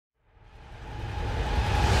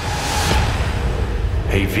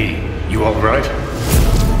Hey V, you alright?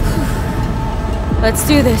 Let's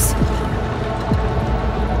do this.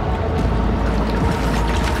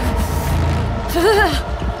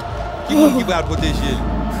 Give out potential.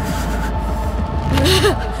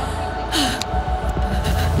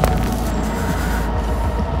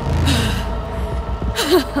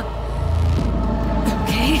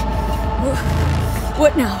 Okay.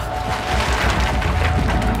 What now?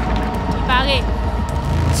 Pare.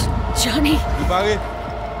 Johnny? You pare?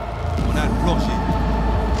 On a planché.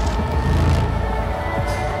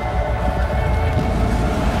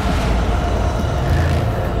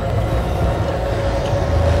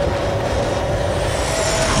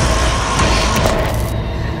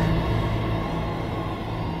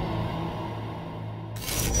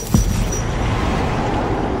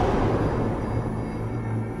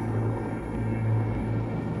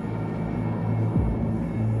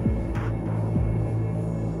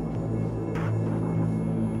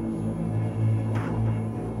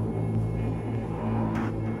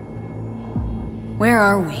 Where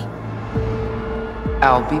are we?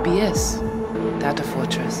 Our BBS, Data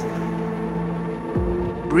Fortress.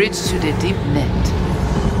 Bridge to the deep net.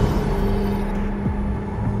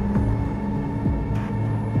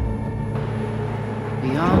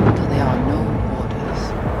 Beyond, there are no borders.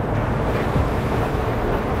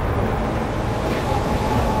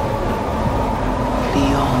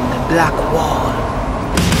 Beyond the black wall.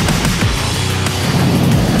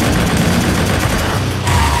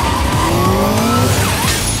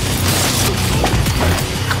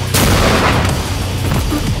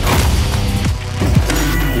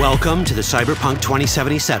 Welcome to the Cyberpunk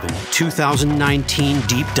 2077 2019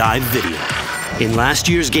 Deep Dive video. In last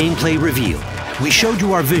year's gameplay reveal, we showed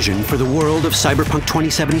you our vision for the world of Cyberpunk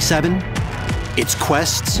 2077, its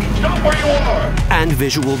quests, Stop where you are! and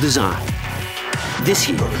visual design. This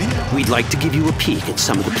year, we'd like to give you a peek at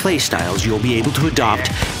some of the playstyles you'll be able to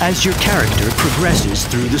adopt as your character progresses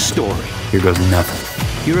through the story. Here goes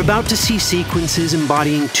nothing. You're about to see sequences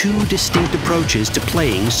embodying two distinct approaches to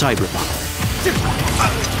playing Cyberpunk.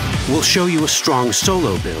 We'll show you a strong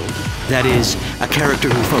solo build, that is, a character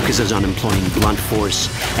who focuses on employing blunt force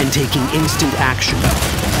and taking instant action.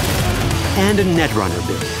 And a netrunner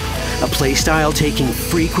build, a playstyle taking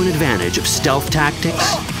frequent advantage of stealth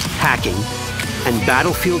tactics, hacking, and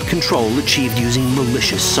battlefield control achieved using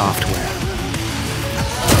malicious software.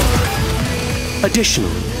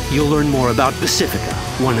 Additionally, you'll learn more about Pacifica,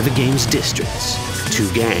 one of the game's districts, two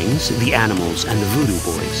gangs, the Animals and the Voodoo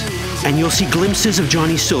Boys, and you'll see glimpses of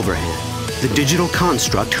Johnny Silverhand, the digital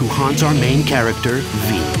construct who haunts our main character,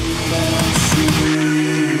 V.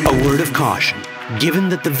 A word of caution. Given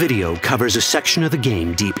that the video covers a section of the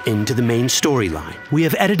game deep into the main storyline, we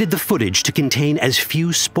have edited the footage to contain as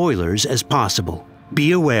few spoilers as possible.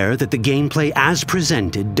 Be aware that the gameplay as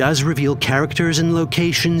presented does reveal characters and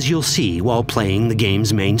locations you'll see while playing the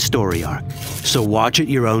game's main story arc. So watch at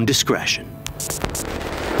your own discretion.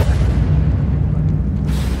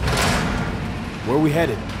 Where are we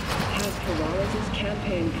headed? As Peralez's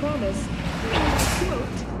campaign promise,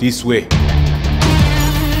 quote, This way.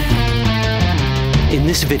 In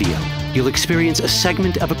this video, you'll experience a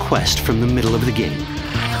segment of a quest from the middle of the game.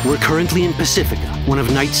 We're currently in Pacifica, one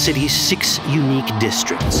of Night City's 6 unique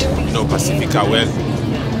districts. No Pacifica well.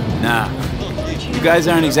 Nah. You guys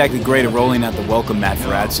aren't exactly great at rolling out the welcome mat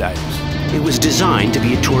for outsiders. It was designed to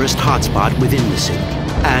be a tourist hotspot within the city.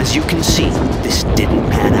 As you can see, this didn't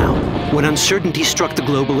pan out. When uncertainty struck the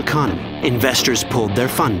global economy, investors pulled their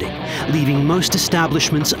funding, leaving most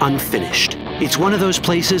establishments unfinished. It's one of those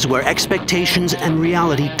places where expectations and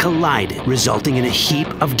reality collided, resulting in a heap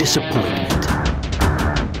of disappointment.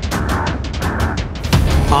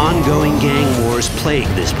 Ongoing gang wars plague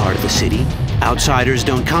this part of the city. Outsiders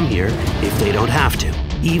don't come here if they don't have to.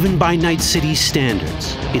 Even by Night City's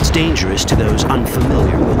standards, it's dangerous to those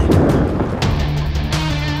unfamiliar with it.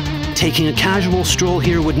 Taking a casual stroll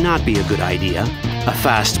here would not be a good idea. A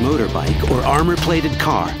fast motorbike or armor-plated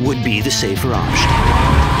car would be the safer option.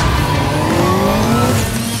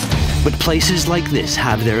 But places like this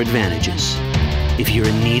have their advantages. If you're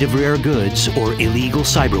in need of rare goods or illegal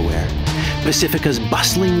cyberware, Pacifica's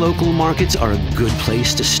bustling local markets are a good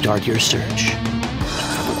place to start your search.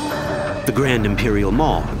 The Grand Imperial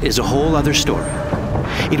Mall is a whole other story.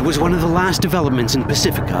 It was one of the last developments in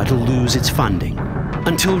Pacifica to lose its funding.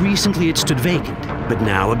 Until recently it stood vacant, but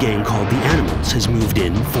now a gang called the Animals has moved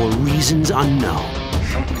in for reasons unknown.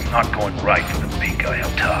 Something's not going right for the big guy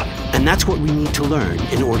up top. And that's what we need to learn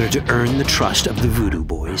in order to earn the trust of the Voodoo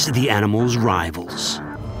Boys, the Animals' rivals.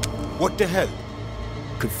 What the hell?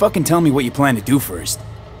 Could fucking tell me what you plan to do first.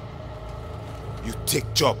 You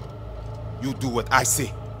take job. You do what I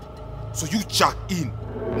say. So you check in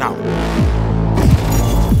now.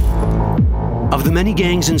 Of the many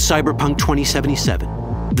gangs in Cyberpunk 2077,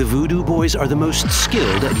 the Voodoo Boys are the most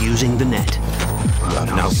skilled at using the net. You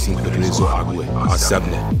have now seen Pedrezo Agüe, our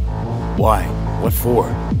subnet. Why? What for?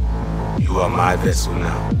 You are my vessel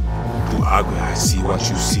now. Through Agüe, I see what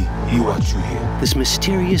you see, hear what you hear. This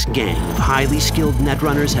mysterious gang of highly skilled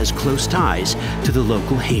netrunners has close ties to the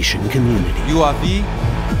local Haitian community. URV,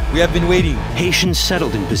 we have been waiting. Haitians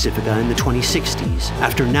settled in Pacifica in the 2060s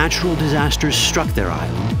after natural disasters struck their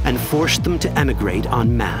island and forced them to emigrate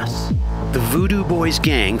en masse. The Voodoo Boys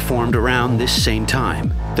gang formed around this same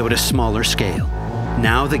time, though at a smaller scale.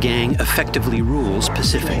 Now the gang effectively rules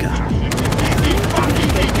Pacifica.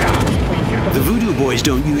 The Voodoo Boys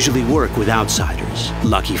don't usually work with outsiders.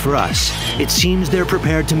 Lucky for us, it seems they're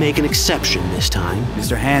prepared to make an exception this time.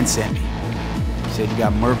 Mr. Hand sent me. He said you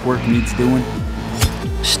got merc work needs doing.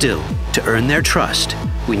 Still, to earn their trust,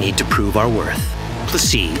 we need to prove our worth.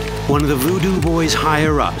 Placide, one of the Voodoo Boys'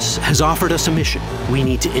 higher-ups, has offered us a mission. We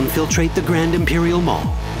need to infiltrate the Grand Imperial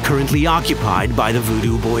Mall, currently occupied by the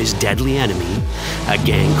Voodoo Boys' deadly enemy, a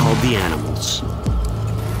gang called the Animals.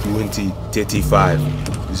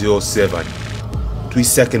 20:35:07. 3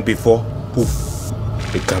 seconds before, poof,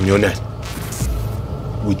 the camionette.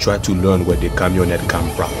 We try to learn where the camionette come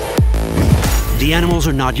from. The Animals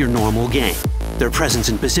are not your normal gang. Their presence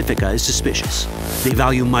in Pacifica is suspicious. They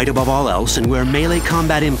value might above all else and wear melee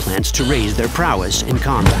combat implants to raise their prowess in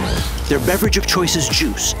combat. Their beverage of choice is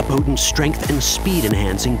juice, a potent strength and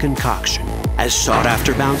speed-enhancing concoction. As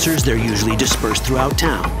sought-after bouncers, they're usually dispersed throughout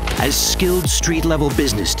town. As skilled street-level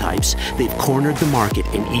business types, they've cornered the market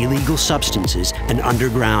in illegal substances and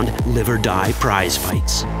underground live-or-die prize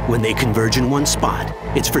fights. When they converge in one spot,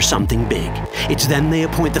 it's for something big. It's then they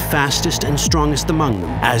appoint the fastest and strongest among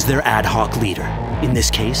them as their ad hoc leader. In this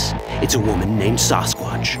case, it's a woman named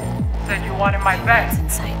Sasquatch. Said you wanted my vet.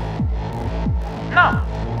 Inside. No.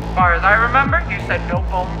 As far as I remember, you said no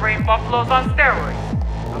bone brain buffaloes on steroids.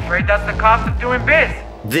 Afraid that's the cost of doing biz.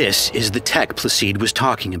 This is the tech Placide was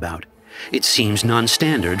talking about. It seems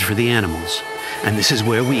non-standard for the Animals. And this is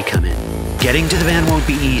where we come in. Getting to the van won't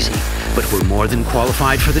be easy, but we're more than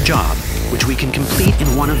qualified for the job, which we can complete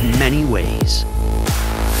in one of many ways.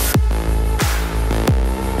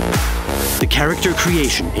 The character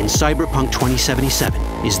creation in Cyberpunk 2077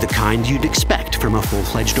 is the kind you'd expect from a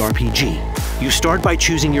full-fledged RPG. You start by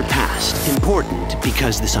choosing your past, important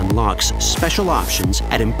because this unlocks special options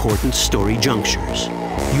at important story junctures.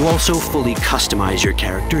 You also fully customize your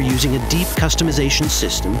character using a deep customization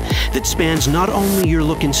system that spans not only your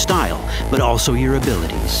look and style, but also your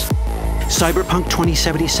abilities. Cyberpunk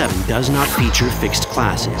 2077 does not feature fixed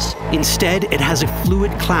classes. Instead, it has a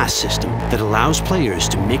fluid class system that allows players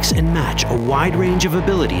to mix and match a wide range of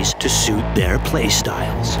abilities to suit their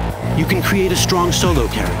playstyles. You can create a strong solo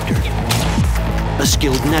character, a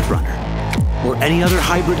skilled netrunner, or any other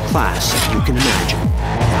hybrid class you can imagine.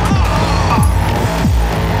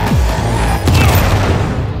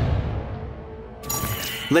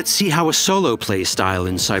 Let's see how a solo playstyle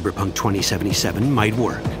in Cyberpunk 2077 might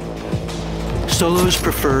work. Solos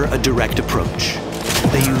prefer a direct approach.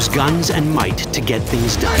 They use guns and might to get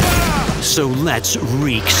things done. So let's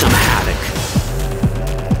wreak some havoc.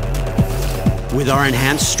 With our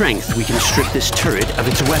enhanced strength, we can strip this turret of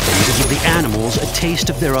its weapons and give the Animals a taste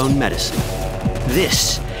of their own medicine.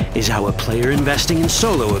 This is how a player investing in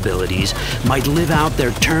solo abilities might live out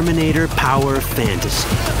their Terminator power fantasy.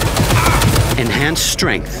 Enhanced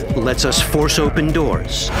strength lets us force open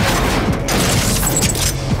doors,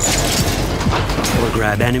 or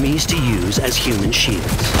grab enemies to use as human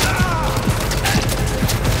shields.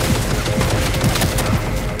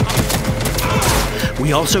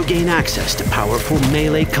 We also gain access to powerful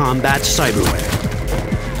melee combat cyberware.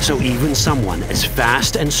 So even someone as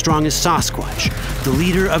fast and strong as Sasquatch, the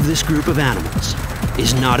leader of this group of animals,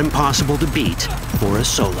 is not impossible to beat for a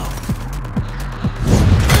solo.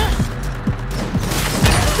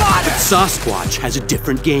 But Sasquatch has a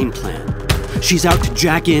different game plan. She's out to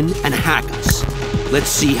jack in and hack us. Let's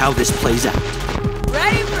see how this plays out.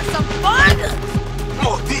 Ready for some fun?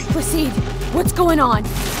 Placide, what's going on?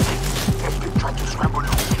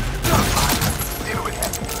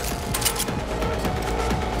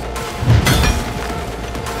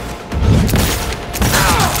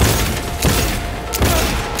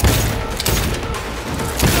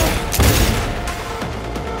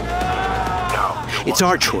 It's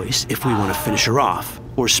our choice if we want to finish her off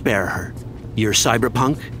or spare her. Your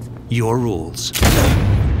Cyberpunk, your rules.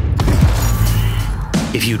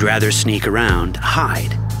 If you'd rather sneak around,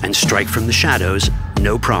 hide, and strike from the shadows,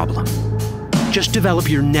 no problem. Just develop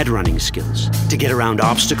your net running skills to get around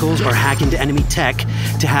obstacles or hack into enemy tech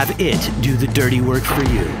to have it do the dirty work for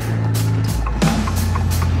you.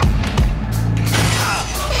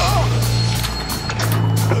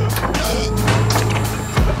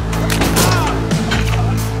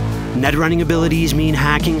 Net running abilities mean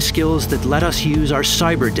hacking skills that let us use our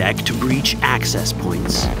cyber deck to breach access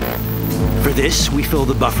points. For this, we fill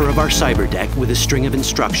the buffer of our cyber deck with a string of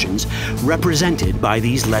instructions represented by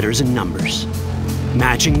these letters and numbers.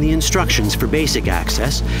 Matching the instructions for basic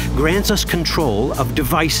access grants us control of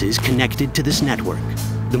devices connected to this network.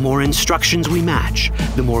 The more instructions we match,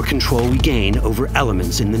 the more control we gain over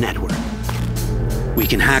elements in the network. We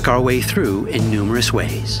can hack our way through in numerous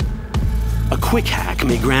ways. A quick hack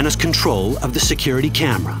may grant us control of the security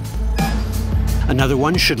camera. Another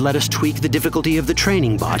one should let us tweak the difficulty of the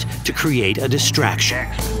training bot to create a distraction.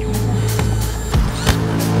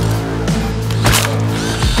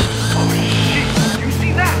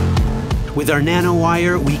 With our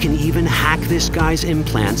nanowire, we can even hack this guy's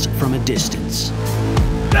implants from a distance.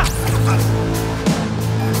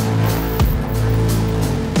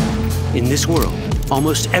 In this world,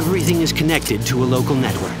 almost everything is connected to a local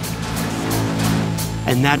network.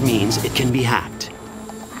 And that means it can be hacked.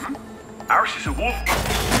 Ours is a wolf.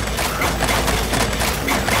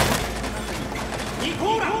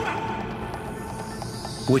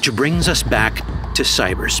 Which brings us back to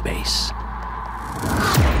cyberspace.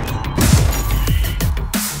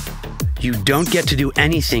 You don't get to do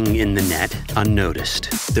anything in the net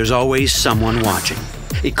unnoticed. There's always someone watching.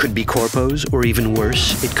 It could be corpos, or even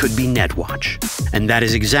worse, it could be Netwatch. And that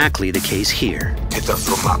is exactly the case here.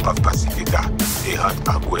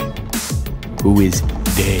 Who is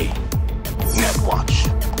they?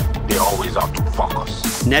 Netwatch. They always out to fuck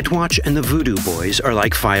us. Netwatch and the Voodoo Boys are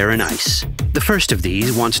like fire and ice. The first of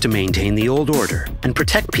these wants to maintain the old order and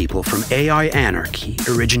protect people from AI anarchy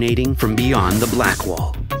originating from beyond the Black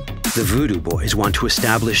Wall. The Voodoo Boys want to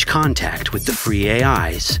establish contact with the free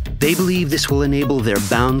AIs. They believe this will enable their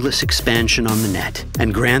boundless expansion on the net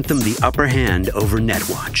and grant them the upper hand over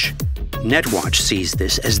Netwatch. Netwatch sees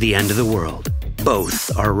this as the end of the world.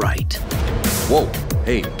 Both are right. Whoa,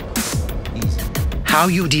 hey. How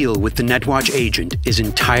you deal with the Netwatch agent is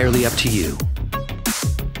entirely up to you.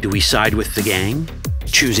 Do we side with the gang?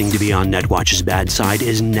 Choosing to be on Netwatch's bad side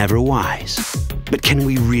is never wise. But can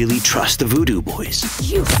we really trust the Voodoo Boys?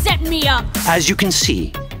 You set me up! As you can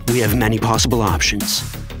see, we have many possible options.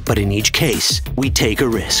 But in each case, we take a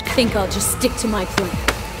risk. Think I'll just stick to my plan.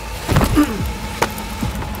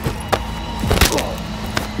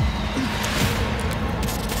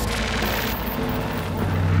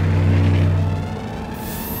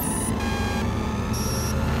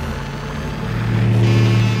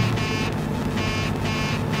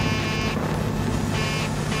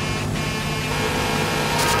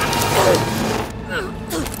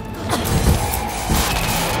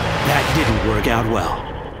 That didn't work out well.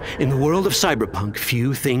 In the world of Cyberpunk,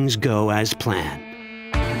 few things go as planned.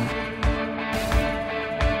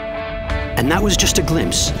 And that was just a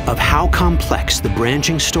glimpse of how complex the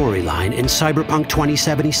branching storyline in Cyberpunk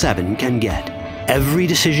 2077 can get. Every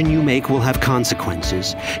decision you make will have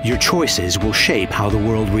consequences. Your choices will shape how the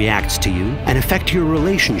world reacts to you and affect your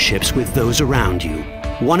relationships with those around you.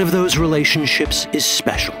 One of those relationships is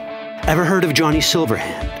special. Ever heard of Johnny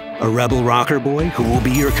Silverhand? A rebel rocker boy who will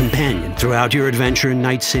be your companion throughout your adventure in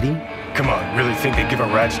Night City? Come on, really think they give a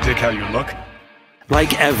rat's dick how you look?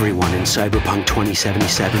 Like everyone in Cyberpunk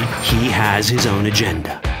 2077, he has his own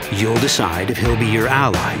agenda. You'll decide if he'll be your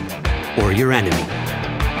ally or your enemy.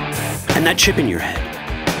 And that chip in your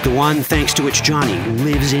head, the one thanks to which Johnny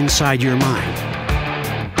lives inside your mind,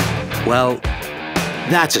 well,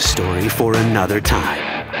 that's a story for another time.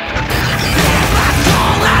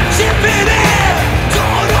 All that chip in it!